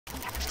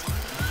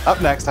Up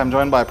next, I'm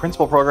joined by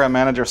Principal Program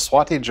Manager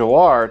Swati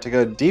Jhawar to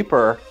go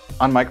deeper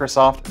on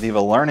Microsoft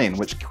Viva Learning,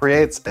 which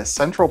creates a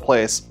central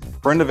place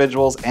for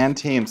individuals and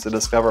teams to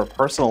discover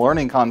personal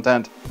learning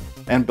content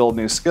and build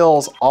new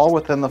skills, all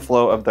within the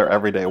flow of their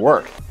everyday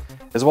work,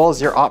 as well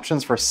as your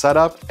options for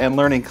setup and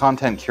learning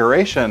content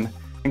curation,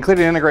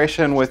 including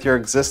integration with your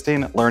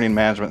existing learning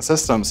management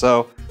system.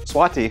 So,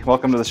 Swati,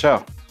 welcome to the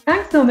show.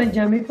 Thanks so much,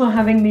 Jeremy, for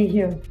having me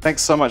here.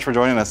 Thanks so much for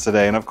joining us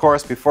today. And of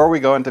course, before we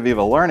go into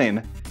Viva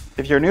Learning,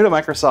 if you're new to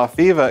Microsoft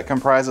Viva, it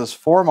comprises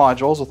 4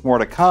 modules with more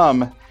to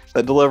come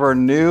that deliver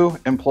new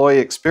employee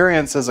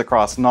experiences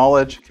across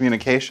knowledge,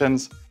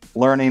 communications,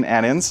 learning,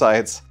 and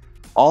insights,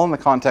 all in the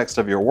context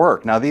of your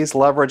work. Now, these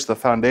leverage the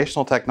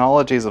foundational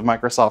technologies of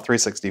Microsoft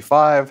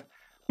 365,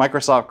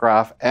 Microsoft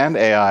Graph, and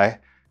AI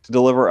to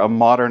deliver a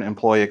modern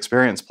employee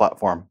experience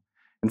platform.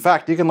 In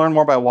fact, you can learn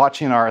more by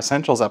watching our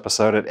Essentials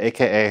episode at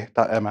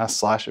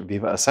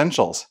aka.ms/Viva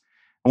Essentials.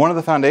 And one of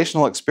the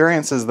foundational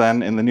experiences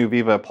then in the new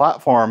Viva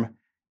platform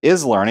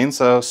is learning.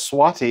 So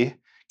Swati,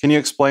 can you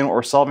explain what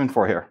we're solving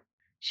for here?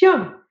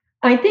 Sure.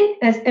 I think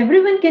as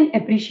everyone can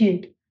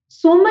appreciate,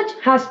 so much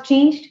has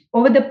changed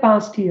over the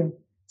past year,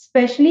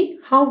 especially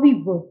how we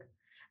work.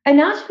 And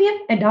as we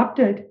have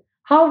adapted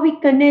how we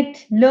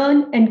connect,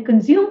 learn, and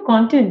consume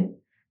content,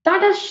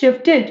 that has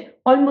shifted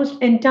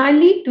almost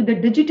entirely to the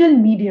digital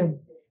medium.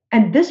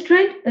 And this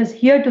trend is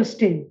here to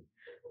stay.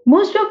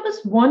 Most of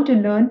us want to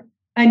learn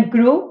and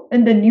grow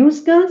in the new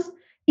skills,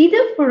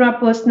 either for our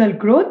personal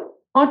growth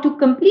or to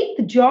complete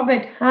the job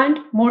at hand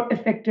more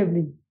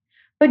effectively.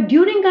 But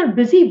during our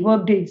busy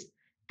workdays,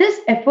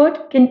 this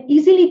effort can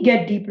easily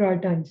get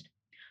deprioritized.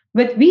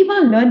 With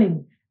Viva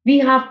Learning, we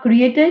have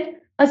created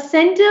a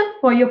center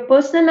for your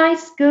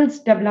personalized skills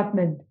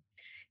development.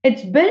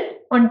 It's built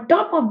on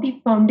top of the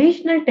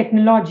foundational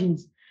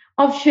technologies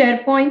of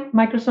SharePoint,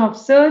 Microsoft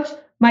Search,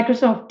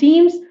 Microsoft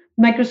Teams,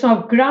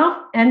 Microsoft Graph,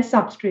 and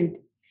Substrate.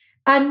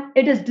 And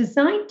it is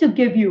designed to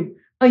give you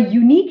a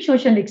unique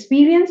social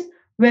experience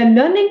where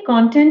learning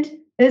content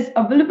is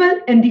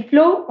available in the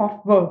flow of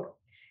work.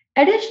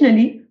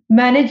 Additionally,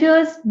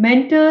 managers,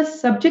 mentors,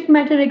 subject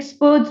matter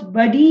experts,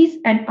 buddies,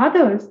 and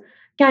others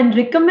can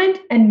recommend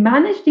and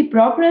manage the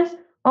progress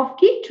of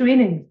key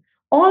trainings,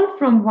 all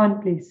from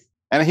one place.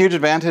 And a huge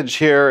advantage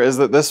here is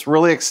that this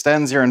really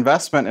extends your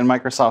investment in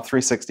Microsoft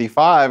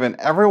 365, and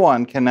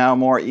everyone can now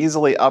more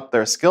easily up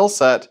their skill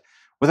set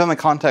within the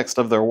context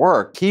of their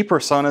work. Key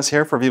personas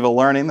here for Viva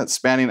Learning that's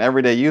spanning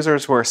everyday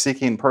users who are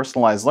seeking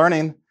personalized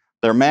learning,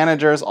 their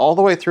managers, all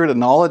the way through to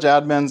knowledge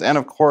admins, and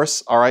of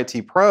course, our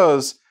IT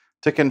pros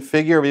to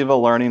configure Viva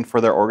Learning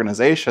for their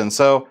organization.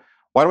 So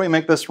why don't we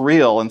make this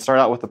real and start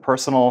out with the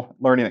personal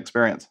learning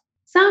experience?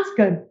 Sounds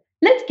good.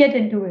 Let's get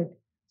into it.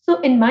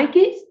 So in my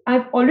case,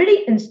 I've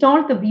already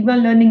installed the Viva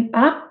Learning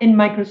app in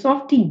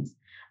Microsoft Teams.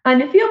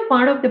 And if you're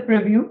part of the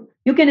preview,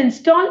 you can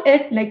install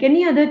it like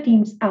any other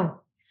Teams app.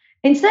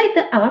 Inside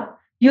the app,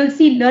 you'll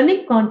see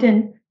learning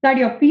content that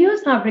your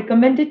peers have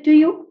recommended to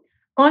you,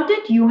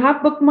 content you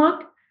have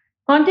bookmarked,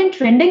 content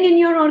trending in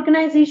your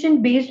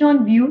organization based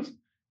on views,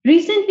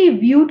 recently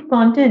viewed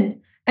content,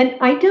 and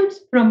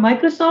items from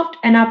Microsoft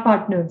and our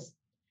partners.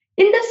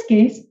 In this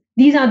case,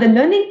 these are the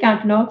learning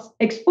catalogs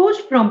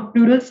exposed from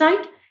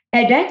Pluralsight,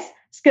 edX,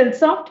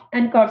 Skillsoft,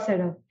 and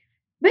Coursera,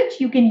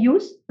 which you can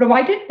use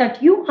provided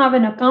that you have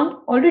an account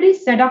already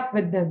set up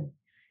with them.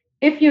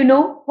 If you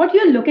know what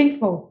you're looking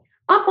for,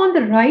 up on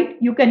the right,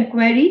 you can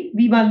query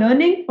Viva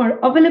Learning for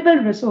available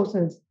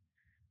resources.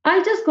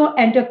 I'll just go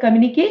enter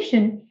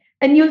communication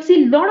and you'll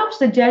see a lot of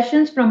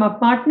suggestions from our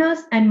partners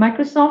and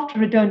Microsoft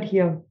returned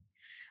here.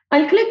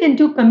 I'll click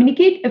into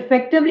Communicate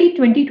Effectively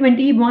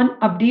 2021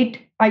 update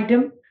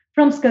item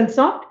from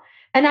Skillsoft,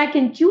 and I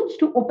can choose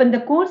to open the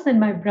course in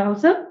my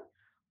browser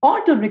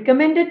or to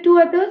recommend it to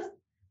others.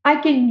 I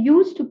can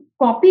use to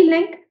copy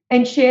link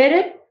and share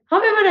it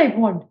however I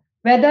want,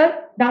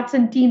 whether that's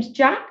in Teams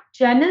chat,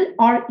 channel,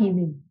 or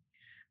email.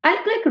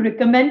 I'll click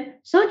Recommend,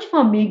 search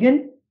for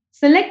Megan,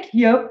 select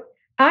here,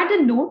 add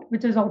a note,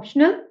 which is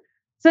optional.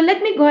 So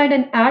let me go ahead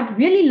and add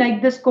really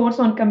like this course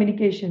on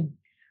communication.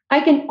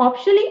 I can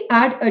optionally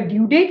add a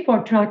due date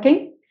for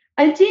tracking.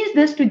 I'll change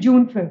this to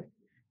June 5th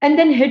and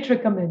then hit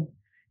recommend.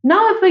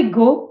 Now, if I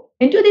go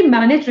into the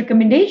manage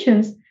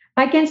recommendations,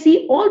 I can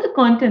see all the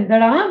content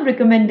that I have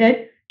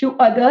recommended to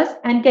others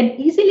and can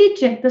easily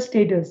check the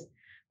status,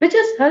 which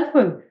is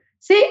helpful.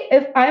 Say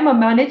if I'm a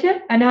manager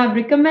and I have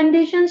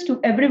recommendations to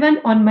everyone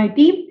on my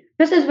team,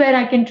 this is where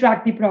I can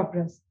track the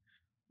progress.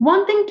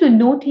 One thing to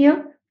note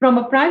here, from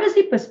a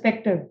privacy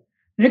perspective,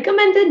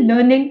 recommended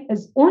learning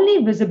is only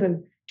visible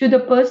to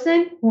the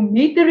person who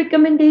made the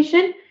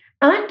recommendation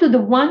and to the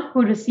one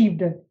who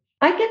received it.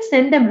 I can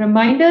send them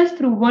reminders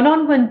through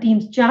one-on-one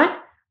Teams chat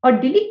or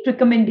delete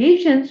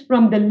recommendations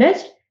from the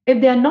list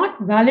if they are not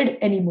valid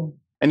anymore.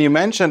 And you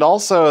mentioned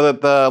also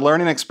that the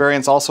learning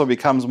experience also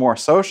becomes more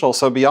social.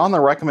 So beyond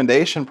the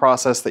recommendation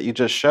process that you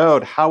just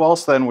showed, how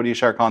else then would you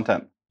share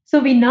content? So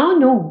we now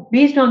know,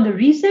 based on the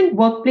recent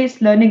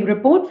workplace learning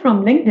report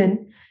from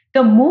LinkedIn,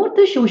 the more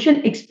the social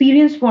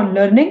experience for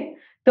learning,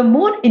 the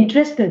more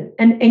interested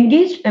and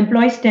engaged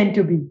employees tend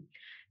to be.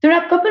 There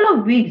are a couple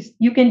of ways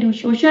you can do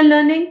social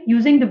learning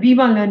using the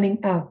Viva Learning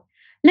app.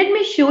 Let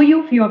me show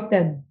you a few of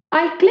them.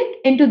 I click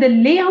into the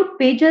layout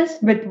pages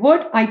with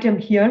word item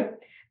here,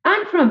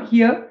 and from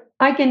here,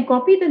 I can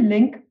copy the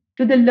link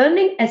to the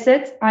learning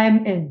assets I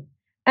am in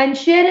and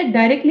share it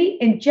directly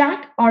in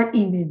chat or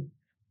email.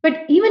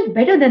 But even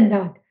better than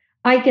that,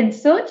 I can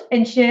search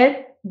and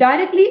share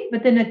directly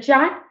within a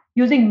chat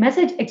using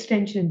message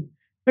extension.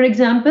 For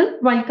example,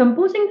 while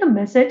composing the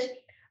message,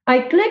 I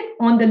click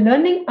on the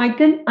learning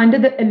icon under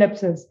the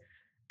ellipsis.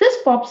 This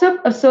pops up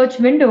a search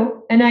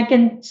window and I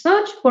can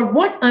search for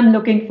what I'm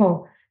looking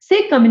for,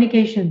 say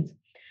communications.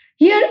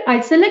 Here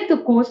I select the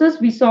courses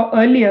we saw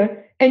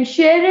earlier and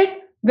share it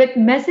with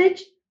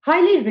message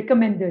highly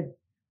recommended.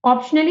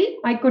 Optionally,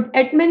 I could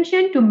add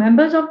mention to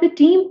members of the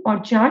team or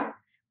chat,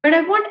 but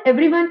I want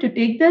everyone to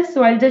take this,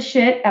 so I'll just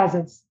share as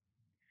is.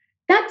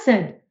 That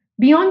said,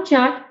 beyond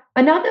chat,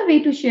 another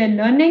way to share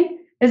learning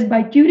is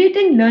by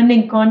curating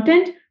learning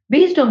content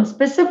based on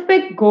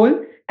specific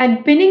goal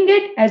and pinning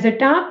it as a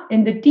tab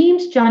in the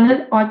Teams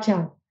channel or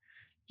chat.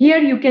 Here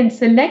you can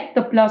select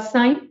the plus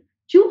sign,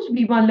 choose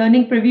Viva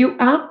Learning Preview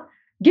app,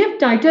 give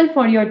title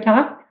for your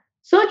tab,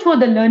 search for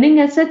the learning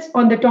assets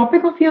on the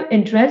topic of your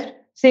interest,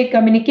 say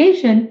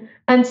communication,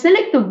 and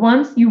select the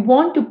ones you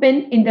want to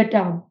pin in the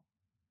tab.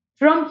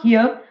 From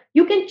here,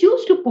 you can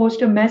choose to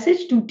post a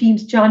message to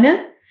Teams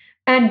channel,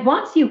 and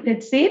once you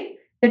hit save,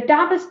 the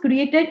tab is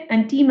created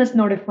and team is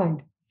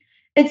notified.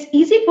 It's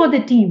easy for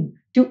the team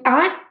to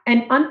add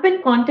and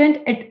unpin content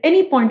at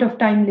any point of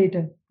time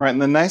later. Right,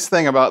 and the nice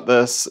thing about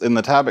this in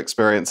the tab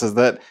experience is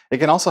that it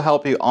can also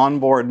help you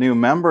onboard new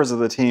members of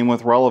the team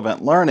with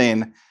relevant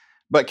learning.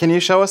 But can you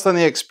show us then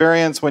the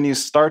experience when you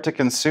start to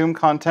consume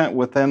content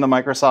within the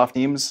Microsoft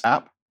Teams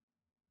app?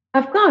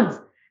 Of course.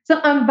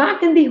 So I'm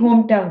back in the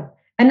home tab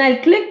and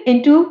I'll click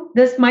into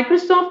this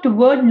Microsoft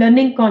Word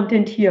learning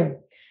content here.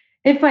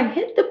 If I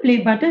hit the play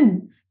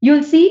button,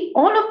 you'll see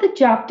all of the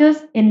chapters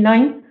in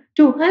line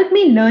to help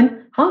me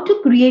learn how to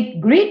create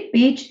great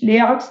page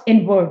layouts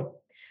in Word.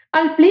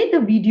 I'll play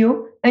the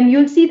video and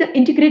you'll see the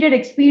integrated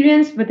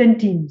experience within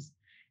Teams.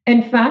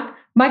 In fact,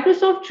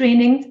 Microsoft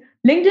trainings,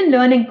 LinkedIn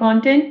learning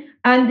content,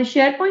 and the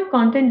SharePoint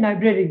content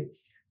library.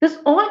 This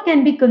all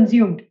can be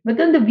consumed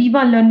within the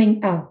Viva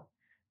Learning app.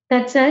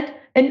 That said,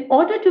 in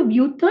order to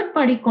view third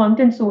party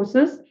content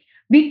sources,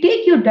 we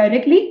take you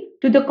directly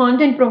to the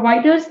content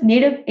provider's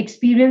native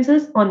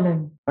experiences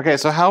online. Okay,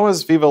 so how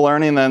is Viva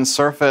Learning then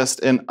surfaced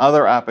in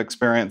other app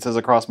experiences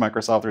across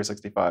Microsoft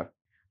 365?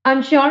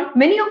 I'm sure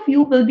many of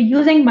you will be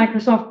using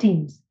Microsoft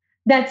Teams.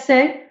 That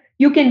said,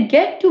 you can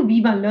get to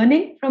Viva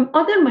Learning from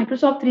other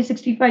Microsoft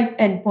 365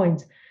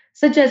 endpoints,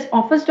 such as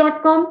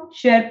Office.com,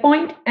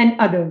 SharePoint, and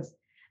others.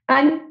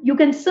 And you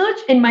can search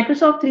in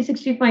Microsoft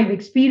 365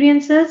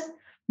 experiences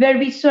where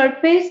we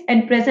surface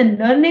and present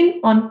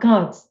learning on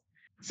cards.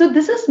 So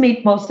this is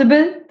made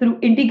possible through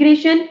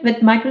integration with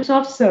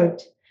Microsoft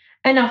Search.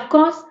 And of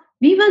course,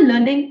 Viva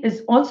Learning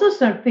is also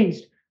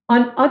surfaced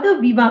on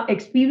other Viva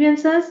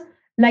experiences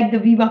like the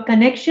Viva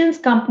Connections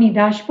company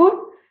dashboard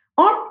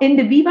or in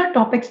the Viva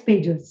Topics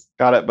pages.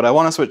 Got it, but I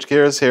want to switch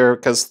gears here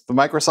because the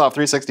Microsoft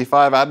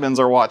 365 admins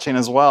are watching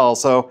as well.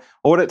 So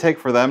what would it take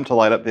for them to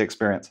light up the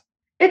experience?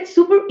 It's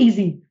super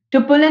easy to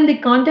pull in the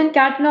content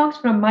catalogs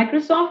from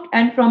Microsoft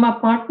and from our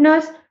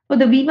partners for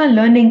the Viva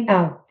Learning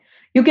app.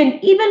 You can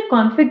even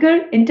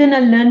configure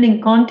internal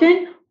learning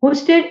content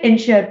hosted in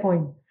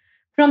SharePoint.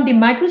 From the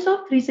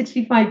Microsoft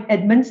 365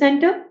 Admin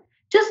Center,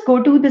 just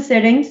go to the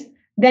settings,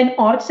 then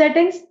Org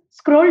settings,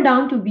 scroll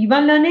down to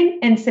Viva Learning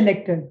and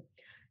select it.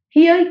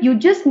 Here, you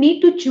just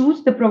need to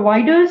choose the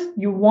providers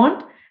you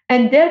want,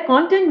 and their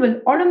content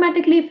will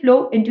automatically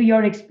flow into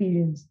your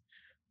experience.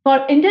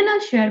 For internal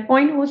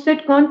SharePoint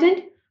hosted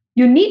content,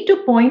 you need to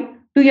point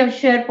to your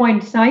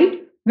SharePoint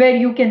site where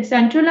you can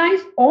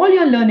centralize all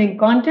your learning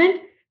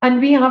content, and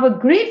we have a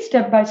great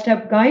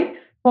step-by-step guide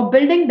for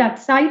building that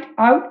site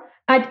out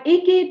at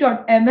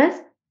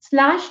aka.ms/sp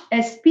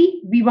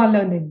Viva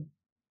Learning.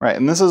 Right,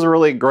 and this is a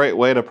really great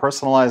way to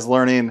personalize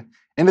learning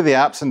into the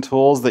apps and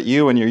tools that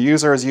you and your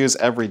users use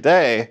every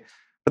day.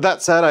 But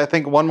that said, I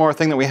think one more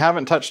thing that we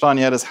haven't touched on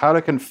yet is how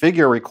to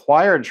configure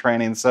required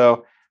training.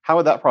 So how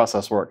would that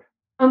process work?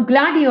 I'm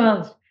glad you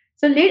asked.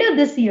 So later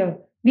this year,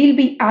 we'll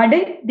be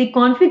adding the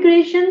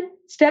configuration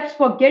steps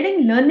for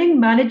getting learning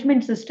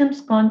management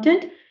systems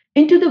content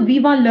into the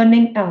Viva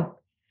Learning app.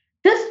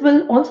 This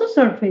will also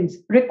surface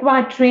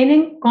required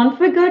training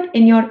configured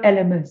in your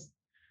LMS.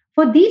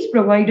 For these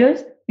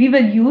providers, we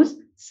will use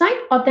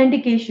site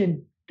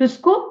authentication to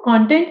scope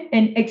content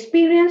and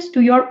experience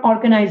to your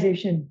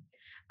organization.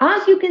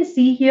 As you can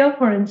see here,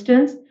 for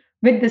instance,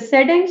 with the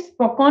settings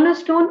for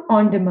Cornerstone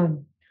On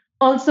Demand.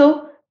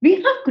 Also, we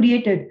have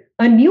created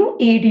a new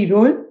AD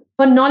role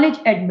for knowledge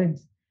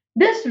admins.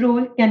 This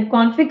role can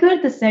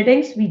configure the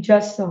settings we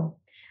just saw.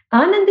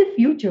 And in the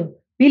future,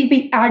 we'll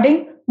be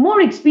adding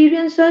more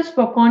experiences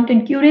for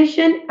content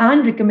curation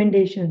and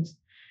recommendations.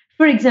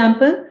 For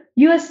example,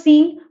 you are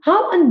seeing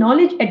how a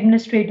knowledge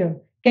administrator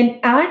can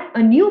add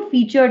a new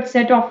featured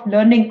set of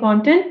learning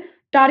content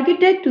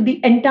targeted to the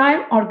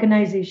entire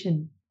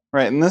organization.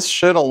 Right, and this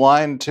should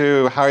align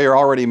to how you're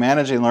already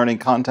managing learning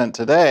content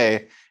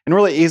today and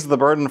really ease the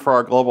burden for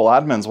our global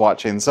admins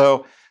watching.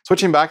 So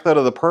switching back though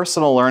to the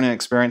personal learning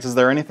experience, is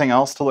there anything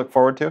else to look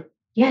forward to?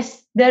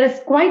 Yes, there is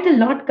quite a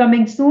lot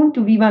coming soon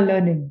to Viva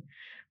Learning.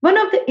 One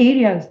of the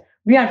areas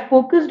we are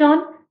focused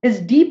on is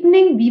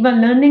deepening Viva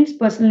Learning's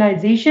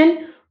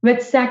personalization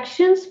with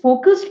sections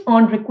focused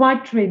on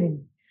required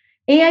training,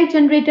 AI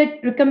generated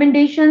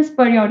recommendations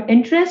per your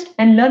interest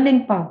and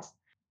learning paths.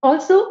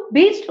 Also,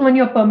 based on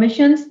your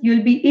permissions,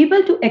 you'll be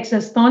able to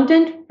access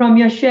content from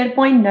your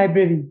SharePoint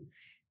library.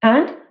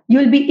 And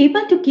you'll be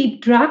able to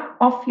keep track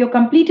of your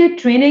completed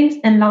trainings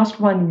and last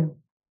 1 year.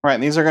 Right,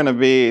 and these are going to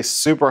be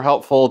super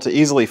helpful to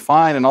easily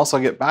find and also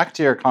get back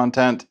to your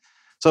content.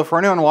 So for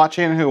anyone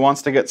watching who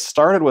wants to get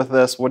started with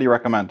this, what do you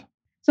recommend?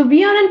 So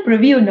we are in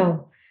preview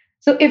now.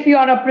 So if you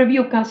are a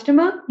preview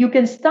customer, you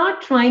can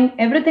start trying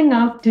everything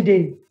out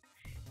today.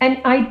 And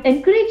I'd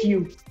encourage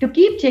you to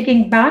keep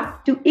checking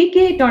back to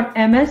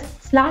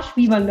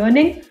aka.ms/Viva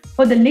Learning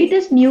for the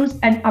latest news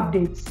and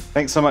updates.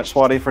 Thanks so much,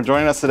 Swati, for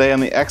joining us today on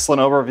the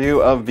excellent overview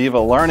of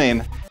Viva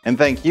Learning. And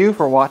thank you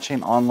for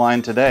watching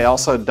online today.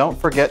 Also, don't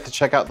forget to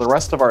check out the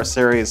rest of our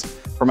series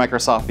for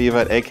Microsoft Viva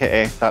at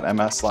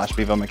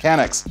aka.ms/Viva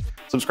Mechanics.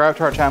 Subscribe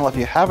to our channel if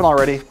you haven't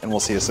already, and we'll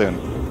see you soon.